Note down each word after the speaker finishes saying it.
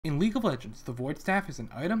In League of Legends, the Void Staff is an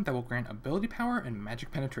item that will grant ability power and magic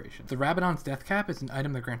penetration. The Rabadon's Deathcap is an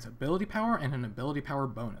item that grants ability power and an ability power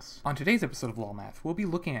bonus. On today's episode of LoL Math, we'll be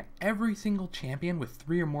looking at every single champion with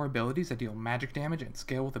 3 or more abilities that deal magic damage and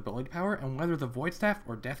scale with ability power, and whether the Void Staff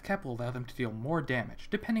or Deathcap will allow them to deal more damage,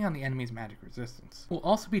 depending on the enemy's magic resistance. We'll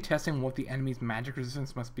also be testing what the enemy's magic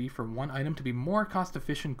resistance must be for one item to be more cost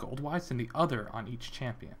efficient gold-wise than the other on each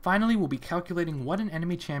champion. Finally, we'll be calculating what an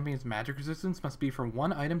enemy champion's magic resistance must be for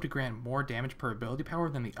one item to grant more damage per ability power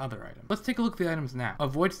than the other item. Let's take a look at the items now. A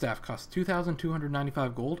Void Staff costs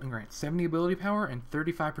 2,295 gold and grants 70 ability power and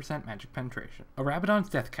 35% magic penetration. A Rabadon's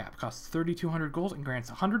Deathcap costs 3,200 gold and grants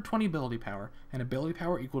 120 ability power and ability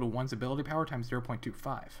power equal to one's ability power times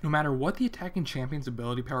 0.25. No matter what the attacking champion's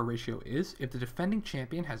ability power ratio is, if the defending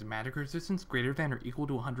champion has magic resistance greater than or equal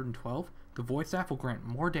to 112, the Void Staff will grant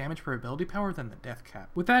more damage per ability power than the Deathcap.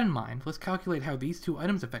 With that in mind, let's calculate how these two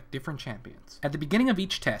items affect different champions. At the beginning of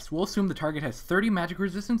each test, we'll assume the target has 30 magic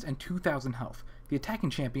resistance and 2,000 health. The attacking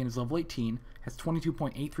champion is level 18, has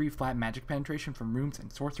 22.83 flat magic penetration from runes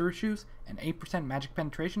and sorcerer shoes, and 8% magic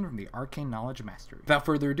penetration from the arcane knowledge mastery. Without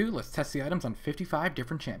further ado, let's test the items on 55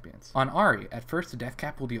 different champions. On Ahri, at first the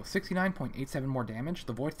Deathcap will deal 69.87 more damage,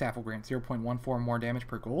 the Void Staff will grant 0.14 more damage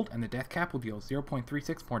per gold, and the Deathcap will deal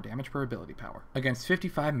 0.36 more damage per ability power. Against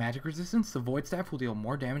 55 magic resistance, the Void Staff will deal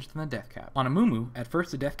more damage than the Deathcap. On Amumu, at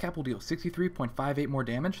first the Deathcap will deal 63.58 more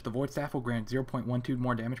damage, the Void Staff will grant 0.12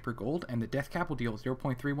 more damage per gold, and the Deathcap will deal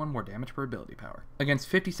 0.31 more damage per ability power. Against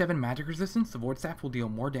 57 magic resistance, the Void Staff will deal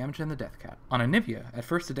more damage than the Deathcap. On Anivia, at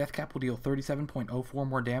first the Deathcap will deal 37.04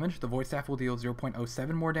 more damage, the Void Staff will deal 0.07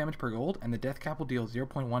 more damage per gold, and the Deathcap will deal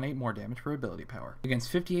 0.18 more damage per ability power. Against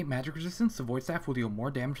 58 magic resistance, the Void Staff will deal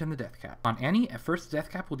more damage than the Deathcap. On Annie, at first the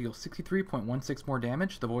Deathcap will deal 63.16 more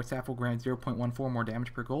damage, the Void Staff will grant 0.14 more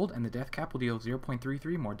damage per gold, and the Deathcap will deal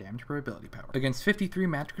 0.33 more damage per ability power. Against 53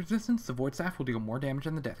 magic resistance, the Void Staff will deal more damage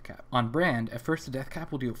than the Deathcap. On Brand, at first the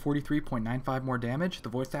Deathcap will deal 43.95 more damage, the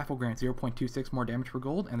Void Staff will grant 0.26 more damage per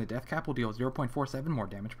gold, and the Deathcap will deal 0.47 more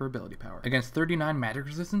damage per ability power. Against 39 magic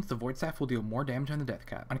resistance, the Void Staff will deal more damage than the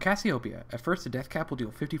Deathcap. On Cassiopeia, at first the Deathcap will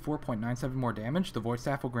deal 54.97 more damage, the Void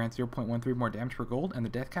Staff will grant 0.13 more damage per gold, and the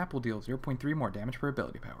Deathcap will deal 0.3 more damage per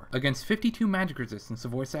ability power. Against 52 magic resistance, the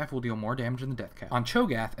Void Staff will deal more damage than the Deathcap. On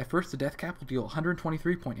Cho'Gath, at first the Deathcap will deal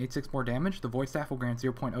 123.86 more damage, the Void Staff will grant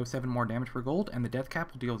 0.07 more damage per gold, and the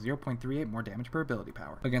Deathcap will deal 0.38 more damage per ability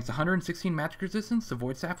power. Against 116 magic resistance, the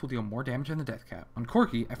Void Staff will deal more damage than the Deathcap. On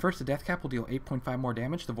Corki, at first the Deathcap will deal 8.5 more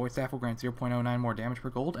damage, the Void Staff will grant 0.09 more damage per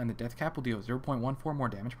gold, and the Deathcap will deal 0.14 more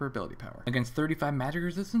damage per ability power. Against 35 magic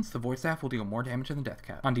resistance, the Void Staff will deal more damage than the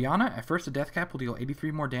Deathcap. On Diana, at first the Deathcap will deal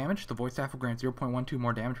 83 more damage, the Void Staff will grant 0.12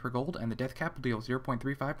 more damage per gold, and the Deathcap will deal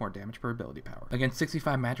 0.35 more damage per ability power. Against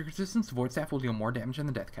 65 magic resistance, the Void Staff will deal more damage than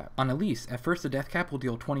the Deathcap. On Elise, at first the Deathcap will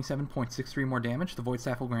deal 27.63 more damage, the Void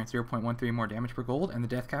Staff will grant 0.13 more damage per gold, and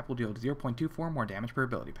the Deathcap will deal 0.24 more damage per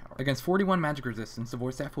ability power. Against 41 magic resistance, the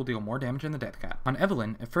Void Staff will deal more damage than the Deathcap. On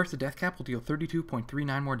Evelyn, at first the Deathcap will deal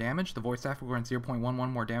 32.39 more damage, the Void Staff will grant 0.11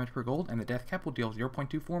 more damage per gold, and the Deathcap will deal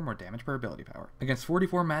 0.24 more damage per ability power. Against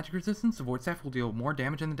 44 magic resistance, the Void Staff will deal more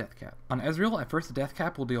damage than the Deathcap. On Ezreal, at first the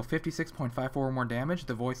Deathcap will deal 56.54 more damage,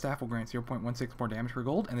 the Void Staff will grant 0.16 more damage per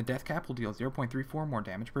gold, and the Deathcap will deal 0.34 more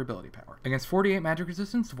damage per ability power. Against 48 magic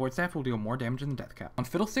resistance, the Void Staff will deal more damage than the Deathcap. On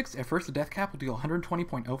Fiddlesticks, at first the Deathcap will deal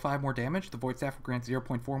 120.05 more damage, the Void Staff will grant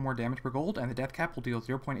 0.4 more damage per gold, and the Deathcap will deal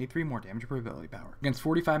 0.83 more damage per ability power. Against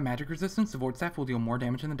 45 magic resistance, the Void Staff will deal more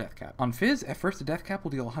damage than the Deathcap. On Fizz, at first the Deathcap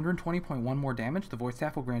will deal 120.1 more damage, the Void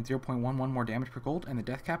Staff will grant 0.11 more damage per gold, and the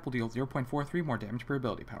Deathcap will deal 0.43 more damage per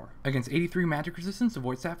ability power. Against 83 magic resistance, the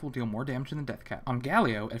Void Staff will deal more damage than the Deathcap. On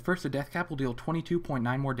Galio, at first the Deathcap will deal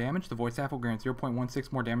 22.9 more damage, the Void Staff will grant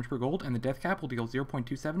 0.16 more damage per gold, and the Deathcap will deal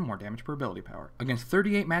 0.27 more damage per ability power. Against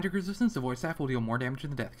 38 magic resistance, the Void Staff will deal more damage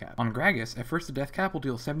than the Deathcap. On Gragas, at first the Deathcap will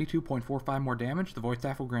deal 72.45 more damage, the Void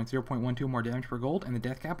Staff will grant 0.12 more damage per gold, and the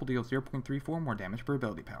Deathcap will deal 0.34 more damage per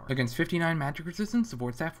ability power. Against 59 magic resistance, the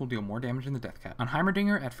Void Staff will deal more damage than the Deathcap. On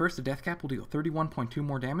Heimerdinger, at first the Deathcap will deal 31.2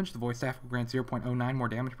 more damage, the Void Staff will grant 0.09 more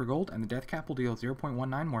damage per gold, and the Deathcap will deal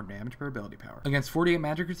 0.19 more damage per ability power. Against 48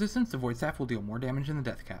 magic resistance, the Void Staff will deal more damage than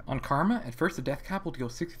the Deathcap. On Karma, at first the Deathcap will deal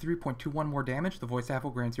 63.21 more damage, the Void Staff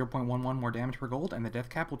will grant 0.11 more damage per gold, and the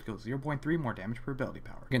Deathcap will deal 0.3 more damage per ability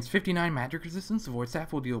power. Against 59 magic resistance, the Void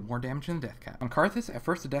Staff will deal more damage than the Deathcap. On Karthus, at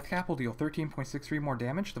first the Deathcap will deal 13.63 more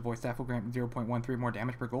damage, the Void Staff will grant 0.13 more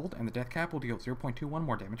damage per gold, and the Deathcap will deal 0.21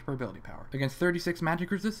 more damage per ability power. Against 36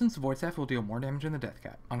 magic resistance, the Void Staff will deal more damage than the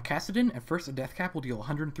Deathcap. On Kassadin, at first the Deathcap will deal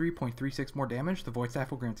 103.36 more damage, the Void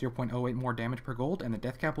Staff will grant 0.08 more damage per gold, and the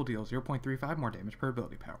Deathcap will deal 0.35 more damage per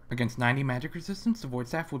ability power. Against 90 magic resistance, the Void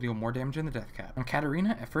Staff will deal more damage than the Deathcap. On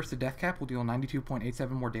Katarina, at first the Deathcap will deal 92.87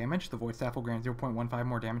 more damage, the Void Staff will grant 0.15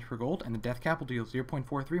 more damage per gold, and the Deathcap will deal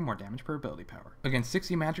 0.43 more damage per ability power. Against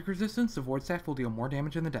 60 magic resistance, the Void Staff will deal more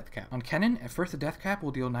damage than the Deathcap. On Kennen, at first the Deathcap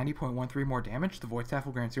will deal 90.13 more damage, the Void Staff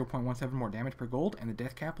will grant 0.17 more damage per gold, and the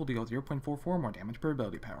Deathcap will deal 0.44 more damage per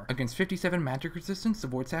ability power. Against 57 magic resistance, the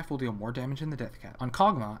Void Staff will deal more damage than the Deathcap. On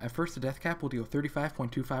Kog'Maw, at first the Deathcap will deal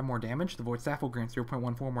 35.25 more damage, the Void Staff will grant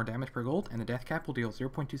 0.14 more damage per gold, and the Deathcap will deal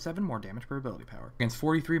 0.27 more damage per ability power. Against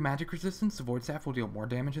 43 magic resistance, the Void Staff will deal more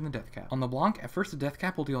damage than the Deathcap. On LeBlanc, at first the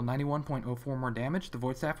Deathcap will deal 91.04 more damage, the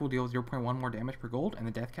Void Staff will deal 0.1 more damage per gold, and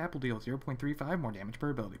the Deathcap will deal 0.35 more damage per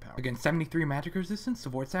ability power. Against 73 magic resistance, the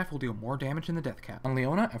Void Staff will deal more damage than the Deathcap. On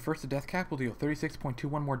Leona, at first the Deathcap will deal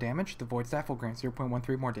 36.21 more damage, the Void Staff will grant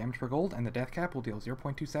 0.13 more damage per gold, and the Deathcap will deal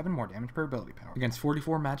 0.27 more damage per ability power. Against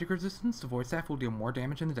 44 magic resistance, the Void Staff will deal more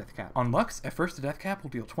damage than the Deathcap. On Lux, at first the Deathcap will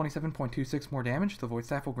deal 27.26 more damage, the Void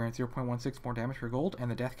Staff will grant 0.16 more damage per gold, and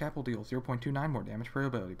the Deathcap will deal 0.29 more damage per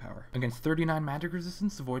ability power. Against 39 magic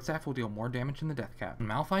resistance, the Void Staff will deal more damage than the Deathcap. On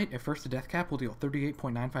Malphite, at first the Deathcap will deal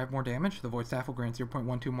 38.95 more damage, the Void Staff will grant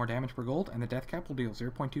 0.12 more damage per gold, and the Deathcap will deal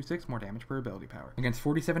 0.26 more damage per ability power. Against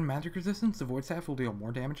 47 magic resistance, the Void Staff will deal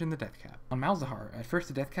more damage than the Deathcap. On Malzahar, at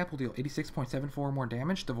first the Deathcap will deal 86.74 more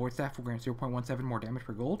damage, the Void Staff will grant 0.17 more damage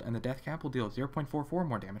per gold, and the Deathcap will deal 0.44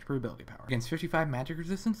 more damage per ability power. Against 55 magic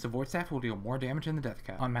resistance, the Void Staff will deal more damage than the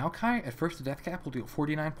Deathcap. On Maokai, at first the Deathcap will deal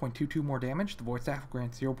 49.22 more damage, the Void Staff will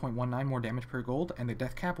grant 0.19 more damage per gold, and the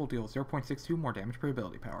Deathcap will deal 0.62 more damage per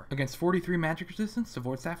ability power. Against 43 magic resistance, the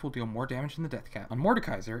Void Staff will deal more damage than the Deathcap. On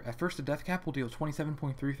Mordekaiser, at first the Deathcap will deal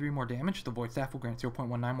 27.33 more damage, the Void Staff will grant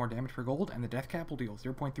 0.19 more damage per gold, and the Deathcap will deal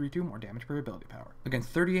 0.32 more damage per ability power. Against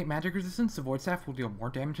 38 magic resistance, the Void Staff will deal more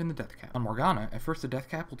damage than the Deathcap. On Morgana, at first the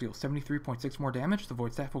Deathcap will deal 73.6 more damage, the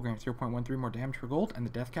Void Staff will grant 0.13 more damage per gold, and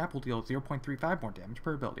the Deathcap will deal 0.35 more damage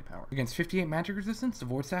per ability power. Against 58 magic resistance, the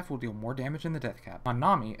Void Staff will deal more damage than the Deathcap. On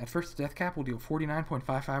Nami, at first the Deathcap will deal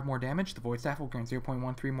 49.55 more damage, the Void Staff will grant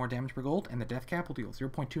 0.13 more damage per gold, and the Deathcap will deal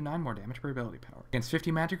 0.29 more damage per ability power. Against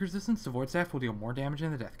 50 magic resistance, the Void Staff will deal more damage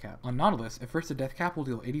than the Deathcap. On Nautilus, at first the Deathcap will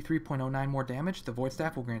deal 83.09 more damage, the Void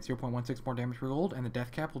Staff will grant 0.16 more damage per gold, and the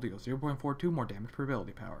Deathcap will deal 0.42 more damage per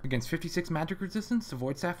ability power. Against 56 magic resistance, the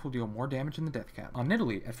Void Staff will deal more damage than the Deathcap. On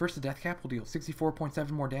Nidalee, at first the Deathcap will deal 64.7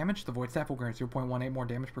 more damage, the Void Staff will grant 0.18 more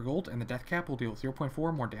damage per gold, and the Deathcap will deal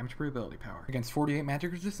 0.4 more damage per ability power. Against 48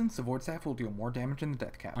 magic resistance, the Void Staff will deal more damage than the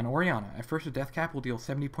Deathcap. On Orianna, at first the Deathcap will deal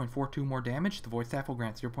 70.42 more damage, the Void Staff will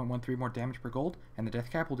grant 0.13 more damage per gold, and the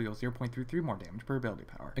Deathcap will deal 0.33 more damage per ability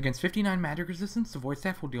power. Against 59 magic resistance, the Void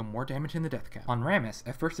Staff will deal more damage than the Deathcap. On Rammus,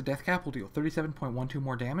 at first the Deathcap will deal 37.12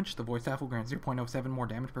 more damage, the Void Staff will grant 0.07 more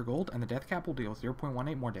damage per gold, and the Deathcap will deal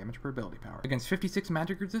 0.18 more damage per ability power. Against 56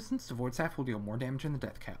 magic resistance, the Void Staff will deal more damage than the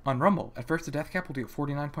Deathcap. On Rumble, at first the Deathcap will deal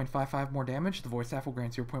 49.55 more damage, the Void Staff will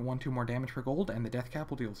grant 0.12 more damage per gold, and the Deathcap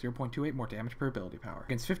will deal 0.28 more damage per ability power.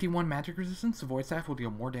 Against 51 magic resistance, the Void Staff will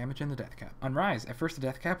deal more damage than the Deathcap. On Rise, at first the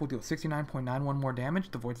Deathcap will deal 69.91 more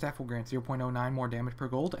damage, the Void Staff will grant 0.09 more damage per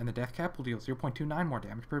gold, and the Deathcap will deal 0.29 more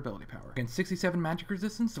damage per ability power. Against 67 magic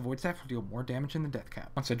resistance, the Void Staff will deal more damage than the Deathcap.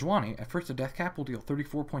 On Sejuani, at first the Deathcap will deal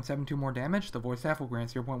 34.72 more damage, the Void Staff will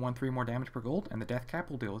grant 0.13 more damage per gold, and the Deathcap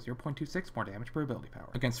will deal 0.26 more damage per ability power.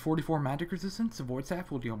 Against 44 magic resistance, the Void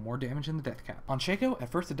Staff will deal more damage than the Deathcap. On Shaco, at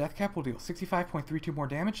first the Deathcap will deal 65.32 more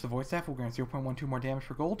damage, the Void Staff will grant 0.12 more damage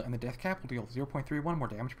per gold, and the Deathcap will deal 0.31 more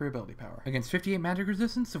damage per ability power. Against 58 magic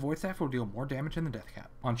resistance, the Void Staff will deal more damage than the Deathcap.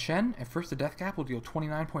 On Shen, at first the Deathcap will deal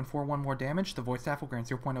 29.41 more damage, the Void Staff will grant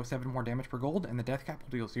 0.07 more damage per gold, and the Deathcap will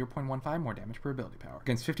deal 0.15 more damage per ability power.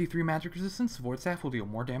 Against 53 magic resistance, the Void Staff will deal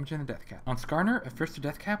more damage than the Deathcap. On Skarner, at first the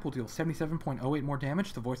Deathcap will deal 77.08 more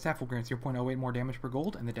damage, the Void Staff will grant 0.08 more damage per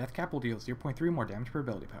gold, and the Deathcap will deal 0.3 more damage per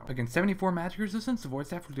ability power. Against 74 magic resistance, the Void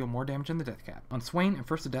Staff will deal more damage than the Deathcap. On Swain, at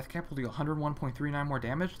first the Deathcap will deal 101.39 more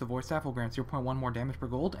damage, the Void Staff will grant 0.1 more damage per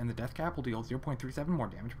gold, and the Deathcap will deal 0.37 more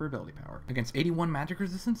damage per ability power. Against 81 magic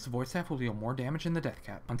resistance, the Void Staff will deal more damage than the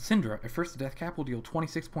Deathcap. On Syndra, at first the Deathcap will deal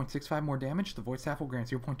 26.65 more damage, the Void Staff will grant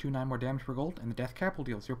 0.29 more damage per gold, and the Deathcap will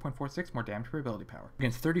deal 0.46 more damage per ability power.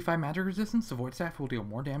 Against 35 magic resistance, the Void Staff will deal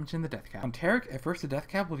more damage than the Deathcap. On Taric, at first the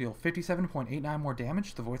Deathcap will deal 57.89 more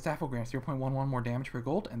damage, the Void Staff will grant 0.11 more damage per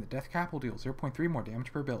gold, and the Deathcap will deal 0.3 more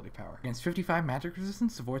damage per ability power. Against 55 magic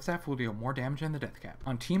resistance, the Void Staff will deal more damage than the Deathcap.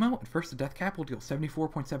 On Teemo, at first the Deathcap will deal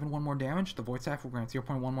 74.71 more damage, the Void Staff will grant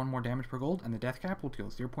 0.11 more damage per gold, and the Deathcap will deal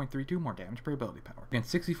 0.32 more damage per ability power. Against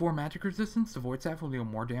 64 magic resistance, the Void Staff will deal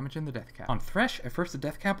more damage than the Deathcap. On Thresh, at first the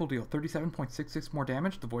Deathcap will deal 37.66 more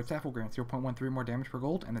damage, the Void Staff will grant 0.13 more damage per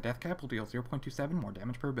gold, and the Deathcap will deal 0.27 more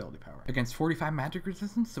damage per ability power. Against 45 magic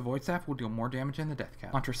resistance, the Void Staff will deal more damage than the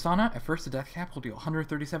Deathcap. On Tristana, at first the Deathcap will deal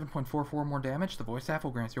 137.44 more damage, the Void Staff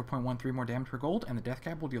will grant 0.13 more damage per gold, and the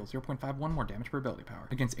Deathcap will deal 0.51 more damage per ability power.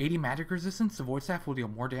 Against 80 magic resistance, the Void Staff will deal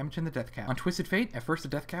more damage than the Deathcap. On Twisted Fate, at first the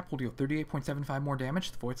Deathcap will deal 38.75 more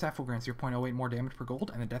damage, the Void Staff will grant 0.08 more damage per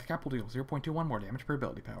gold, and the Deathcap will deal 0.21 more damage per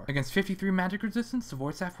ability power. Against 53 magic resistance, the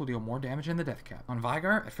Void Staff will deal more damage than the Deathcap. On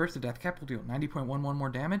Veigar, at first the Deathcap will deal 90.11 more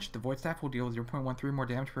damage, the Void Staff will deal 0.13 more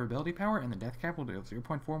damage per ability power, and the Deathcap will deal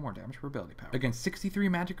 0.4 more damage per ability power. Against 63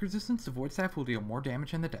 magic resistance, the Void Staff will deal more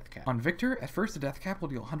damage than the Deathcap. On Victor, at first the Deathcap will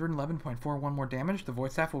deal 111.41 more damage, the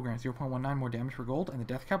Void Staff will grant 0.19 more damage per gold, and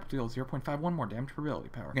the Deathcap will deal 0.51 more damage per ability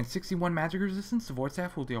power. Against 61 magic resistance, the Void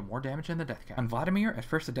Staff will deal more damage than the Deathcap. On Vladimir, at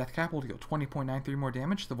first the Deathcap will deal 20.93 more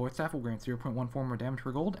damage, the Void Staff will grant 0.14 more damage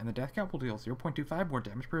per gold, and the Deathcap will deal 0.25 more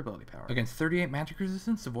damage per ability power. Against 38 magic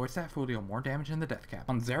resistance, the Void Staff will deal more damage than the Deathcap.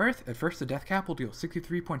 On Xerath, at first the Deathcap will deal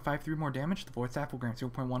 63.53 more damage, the Void Staff will grant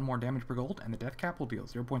 0.1 more damage per gold, and the Deathcap will deal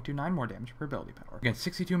 0.29 more damage per ability power. Against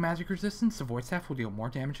 62 magic resistance, the Void Staff will deal more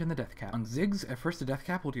damage than the Deathcap. On Ziggs, at first the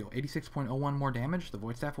Deathcap will deal 86.01 more damage, the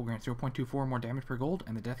Void Staff will grant 0.24 more damage per gold,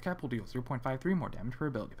 and the Deathcap will deal 0.53 more damage per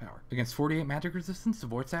ability power. Against 48 magic resistance, the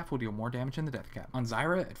Void Staff will deal more damage than the Deathcap. On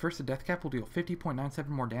Zyra, at first the Deathcap will deal 50.97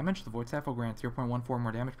 more damage, the Void Staff will grant 0.14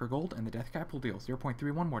 more damage per gold, and the Deathcap will deal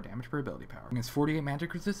 0.31 more damage per ability power. Against 48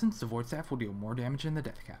 magic resistance, the Void Staff will deal more damage than the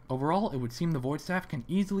Deathcap. Overall, it would seem the Void Staff can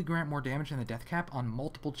easily grant more damage than the Deathcap on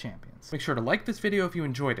multiple champions. Make sure to like this video if you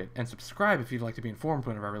enjoyed it, and subscribe if you'd like to be informed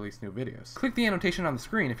whenever I release new videos. Click the annotation on the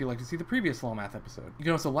screen if you'd like to see the previous LoL Math episode. You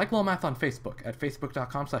can also like LoL Math on Facebook at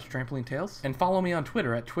facebook.com/TrampolineTales, and follow me on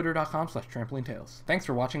Twitter at twitter.com/TrampolineTales. Thanks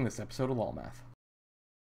for watching this episode of LoL Math.